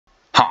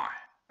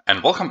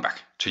And welcome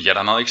back to yet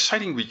another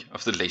exciting week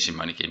of the Lazy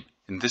Money Game.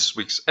 In this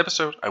week's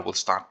episode, I will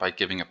start by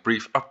giving a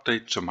brief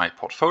update to my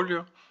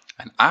portfolio,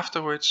 and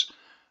afterwards,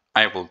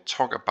 I will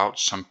talk about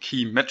some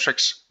key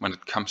metrics when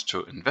it comes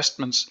to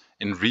investments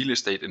in real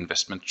estate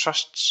investment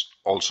trusts,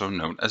 also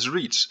known as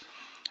REITs,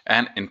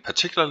 and in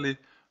particularly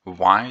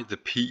why the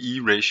PE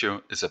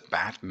ratio is a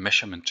bad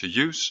measurement to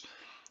use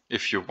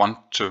if you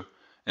want to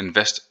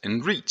invest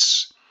in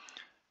REITs.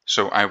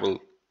 So I will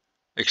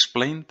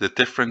explain the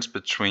difference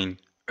between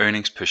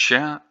earnings per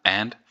share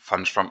and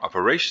funds from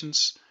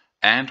operations,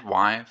 and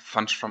why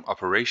funds from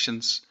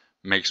operations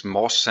makes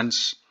more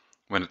sense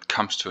when it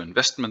comes to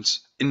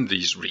investments in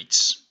these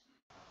REITs.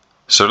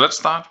 So let's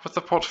start with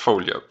the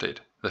portfolio update.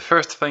 The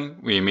first thing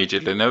we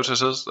immediately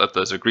notice is that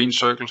there's a green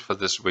circle for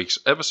this week's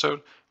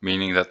episode,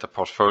 meaning that the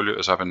portfolio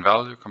is up in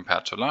value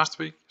compared to last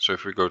week. So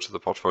if we go to the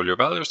portfolio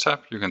values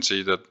tab, you can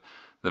see that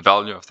the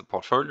value of the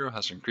portfolio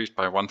has increased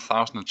by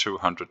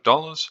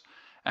 $1,200.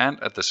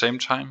 And at the same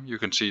time, you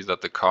can see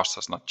that the cost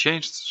has not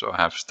changed, so I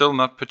have still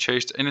not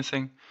purchased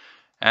anything.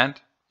 And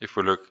if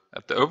we look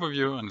at the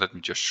overview, and let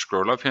me just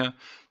scroll up here,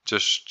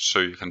 just so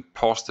you can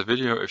pause the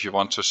video if you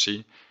want to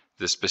see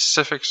the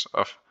specifics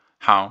of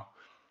how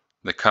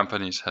the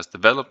companies has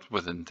developed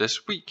within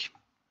this week.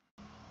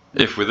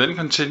 If we then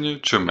continue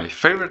to my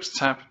favorites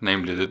tab,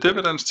 namely the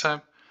dividends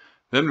tab,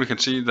 then we can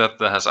see that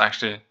there has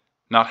actually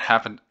not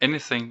happened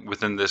anything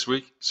within this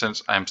week,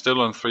 since I'm still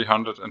on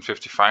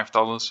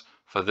 $355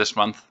 for this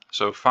month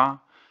so far.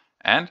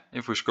 And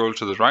if we scroll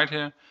to the right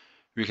here,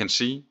 we can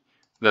see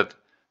that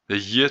the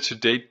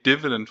year-to-date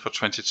dividend for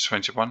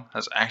 2021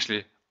 has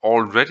actually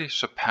already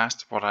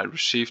surpassed what I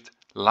received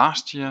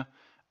last year,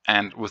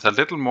 and with a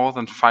little more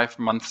than 5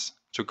 months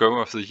to go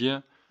of the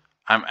year,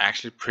 I'm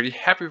actually pretty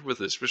happy with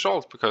this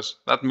result, because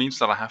that means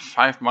that I have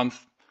 5 months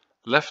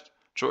left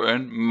to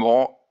earn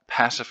more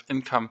passive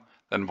income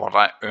than what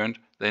I earned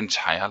the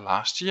entire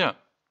last year.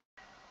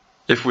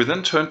 If we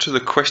then turn to the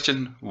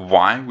question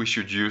why we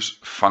should use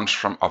funds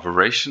from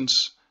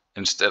operations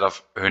instead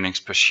of earnings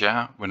per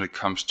share when it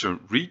comes to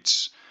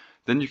REITs,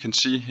 then you can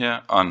see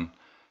here on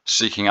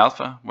Seeking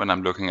Alpha, when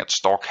I'm looking at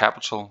STOR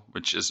Capital,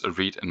 which is a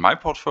REIT in my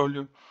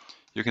portfolio,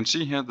 you can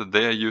see here that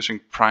they are using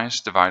price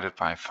divided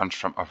by funds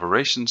from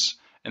operations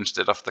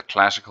instead of the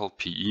classical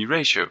PE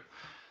ratio.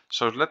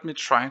 So let me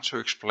try to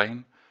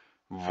explain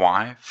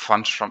why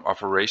funds from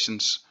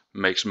operations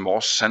makes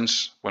more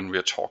sense when we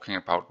are talking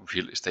about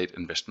real estate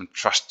investment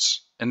trusts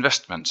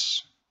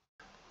investments.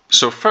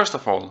 So first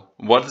of all,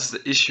 what is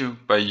the issue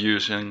by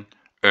using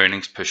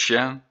earnings per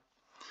share?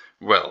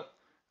 Well,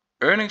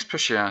 earnings per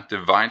share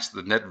divides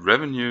the net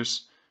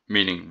revenues,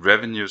 meaning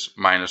revenues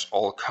minus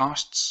all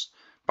costs,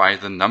 by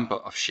the number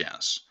of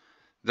shares.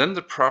 Then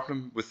the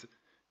problem with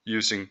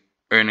using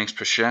earnings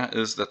per share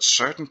is that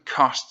certain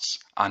costs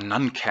are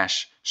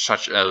non-cash,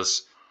 such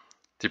as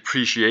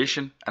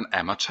depreciation and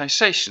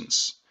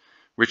amortizations,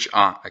 which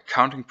are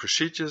accounting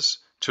procedures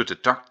to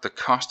deduct the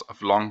cost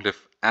of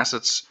long-lived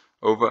assets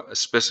over a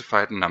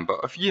specified number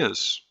of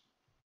years.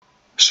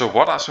 So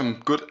what are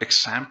some good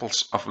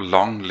examples of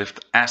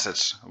long-lived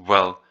assets?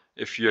 Well,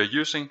 if you are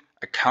using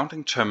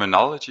accounting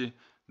terminology,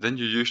 then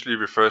you usually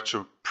refer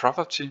to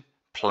property,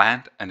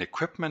 plant and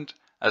equipment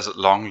as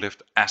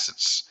long-lived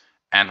assets.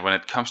 And when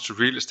it comes to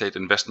real estate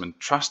investment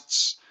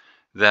trusts,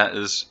 there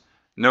is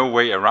no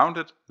way around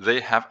it.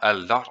 They have a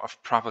lot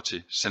of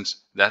property, since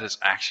that is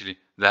actually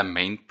their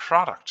main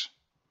product.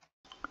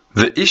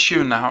 The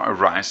issue now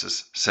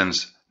arises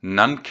since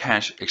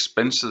non-cash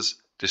expenses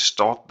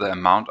distort the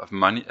amount of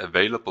money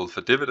available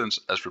for dividends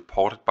as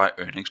reported by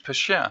earnings per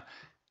share.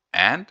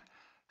 And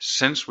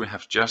since we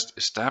have just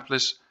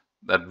established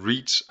that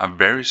REITs are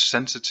very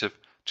sensitive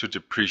to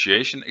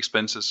depreciation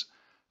expenses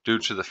due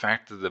to the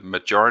fact that the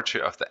majority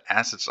of the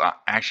assets are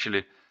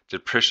actually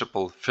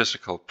depreciable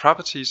physical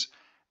properties,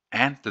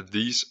 and that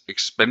these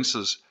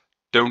expenses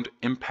don't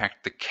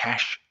impact the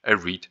cash a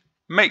REIT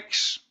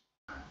makes.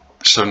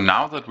 So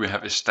now that we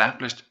have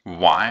established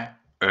why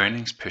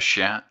earnings per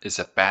share is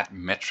a bad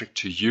metric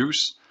to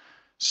use,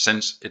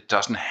 since it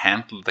doesn't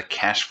handle the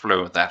cash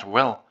flow that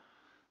well,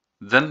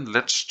 then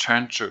let's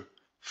turn to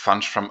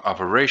funds from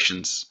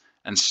operations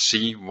and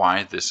see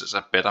why this is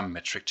a better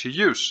metric to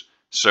use.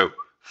 So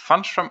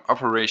funds from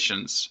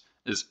operations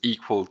is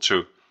equal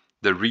to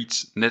the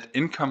REIT's net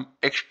income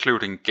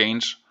excluding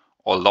gains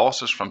or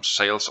losses from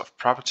sales of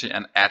property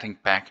and adding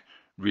back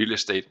real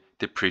estate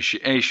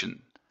depreciation.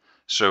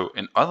 So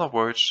in other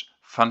words,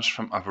 funds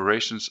from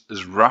operations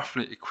is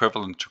roughly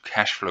equivalent to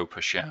cash flow per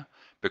share,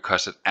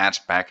 because it adds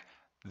back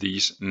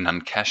these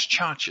non-cash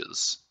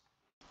charges.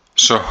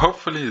 So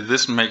hopefully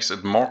this makes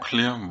it more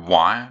clear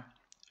why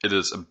it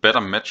is a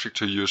better metric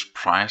to use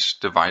price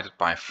divided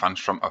by funds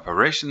from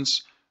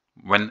operations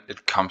when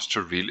it comes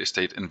to real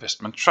estate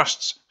investment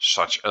trusts,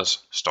 such as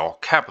STOR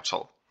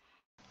Capital.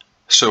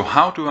 So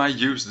how do I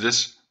use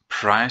this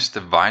price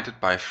divided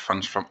by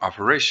funds from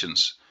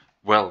operations?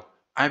 Well,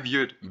 I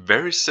view it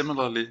very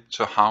similarly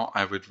to how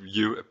I would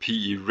view a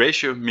PE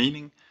ratio,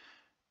 meaning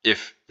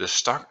if the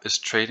stock is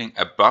trading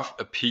above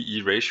a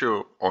PE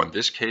ratio, or in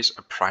this case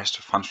a price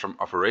to funds from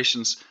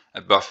operations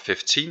above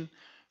 15,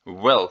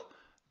 well,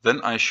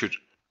 then I should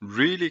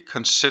really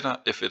consider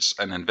if it's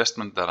an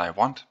investment that I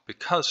want,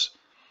 because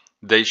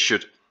they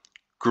should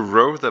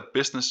grow their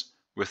business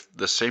with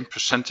the same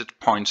percentage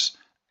points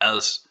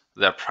as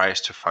their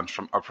price to funds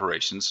from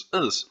operations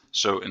is.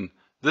 So in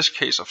this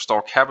case of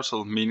STOR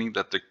Capital, meaning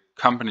that the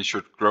company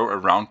should grow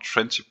around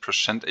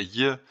 20% a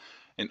year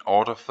in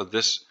order for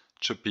this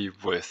to be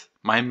worth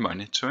my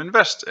money to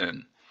invest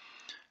in.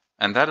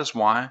 And that is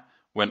why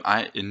when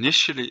I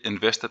initially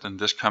invested in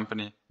this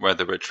company, where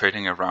they were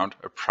trading around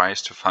a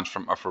price to funds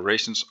from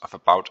operations of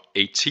about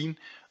 18,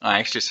 I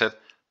actually said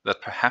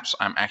that perhaps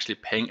I'm actually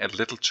paying a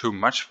little too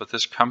much for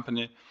this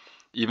company,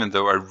 even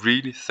though I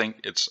really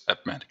think it's a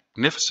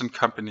magnificent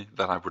company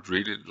that I would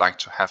really like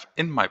to have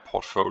in my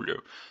portfolio.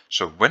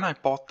 So when I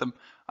bought them,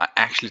 I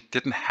actually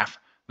didn't have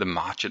the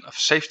margin of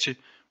safety,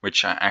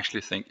 which I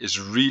actually think is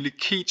really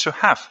key to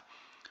have.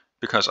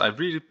 Because I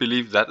really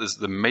believe that is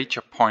the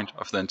major point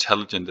of the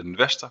intelligent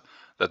investor,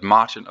 that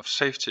margin of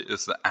safety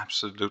is the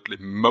absolutely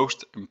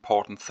most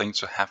important thing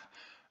to have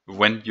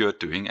when you're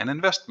doing an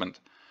investment.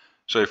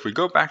 So if we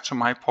go back to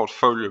my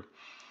portfolio,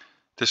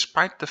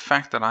 despite the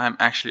fact that I am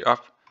actually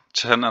up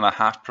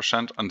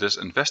 10.5% on this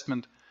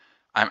investment,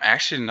 I'm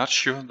actually not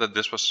sure that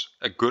this was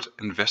a good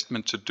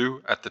investment to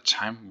do at the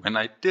time when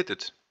I did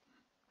it.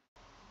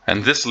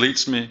 And this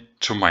leads me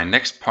to my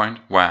next point,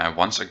 where I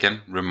once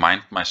again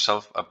remind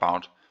myself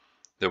about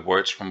the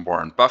words from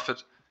Warren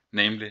Buffett,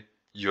 namely,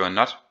 you are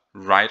not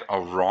right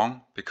or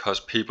wrong because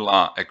people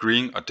are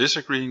agreeing or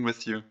disagreeing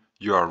with you.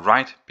 You are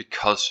right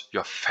because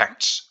your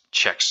facts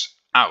checks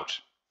out.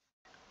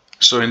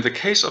 So in the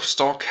case of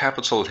STOR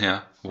Capital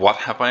here, what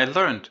have I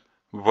learned?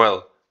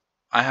 Well,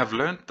 I have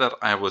learned that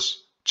I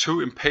was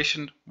too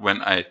impatient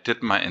when I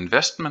did my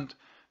investment,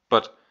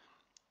 but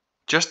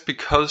just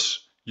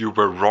because you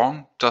were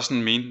wrong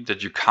doesn't mean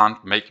that you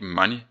can't make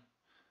money.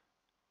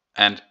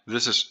 And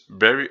this is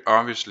very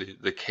obviously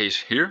the case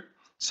here,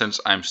 since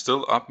I'm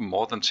still up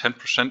more than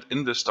 10%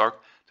 in this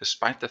stock,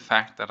 despite the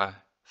fact that I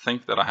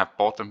think that I have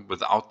bought them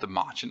without the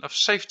margin of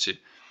safety.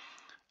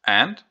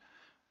 And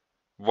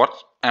what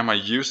am I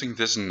using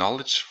this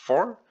knowledge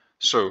for?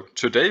 So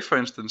today, for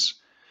instance,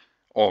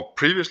 or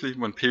previously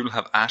when people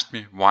have asked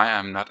me why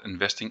I'm not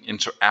investing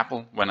into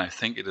Apple when I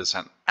think it is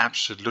an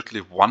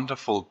absolutely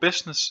wonderful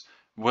business,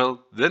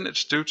 well, then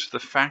it's due to the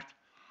fact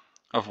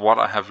of what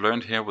I have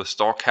learned here with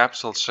STOR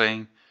Capital,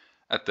 saying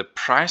at the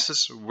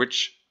prices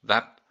which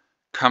that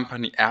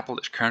company Apple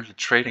is currently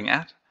trading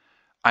at,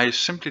 I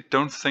simply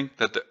don't think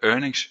that the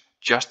earnings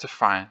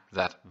justify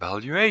that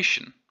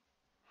valuation.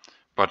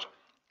 But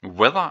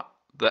whether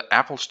the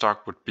Apple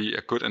stock would be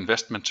a good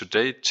investment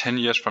today, 10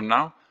 years from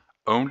now,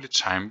 only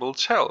time will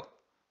tell.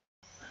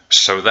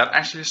 So that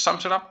actually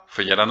sums it up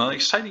for yet another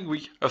exciting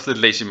week of the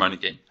Lazy Money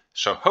Game.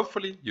 So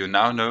hopefully you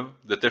now know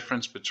the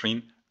difference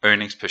between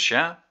earnings per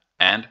share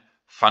and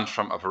funds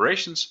from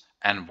operations,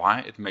 and why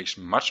it makes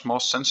much more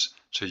sense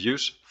to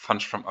use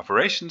funds from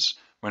operations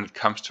when it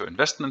comes to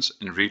investments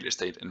in real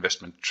estate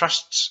investment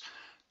trusts,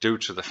 due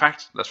to the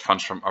fact that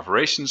funds from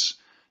operations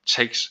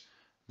takes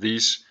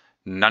these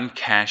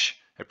non-cash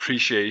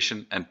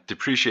appreciation and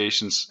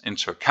depreciations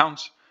into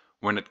account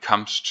when it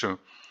comes to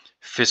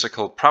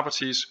physical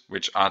properties,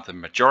 which are the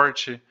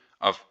majority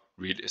of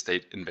real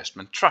estate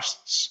investment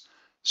trusts.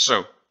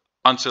 So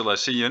until I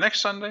see you next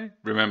Sunday,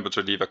 remember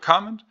to leave a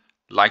comment,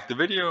 like the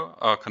video,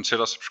 or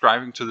consider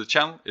subscribing to the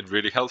channel. It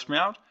really helps me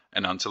out.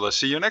 And until I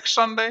see you next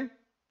Sunday,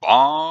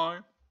 bye!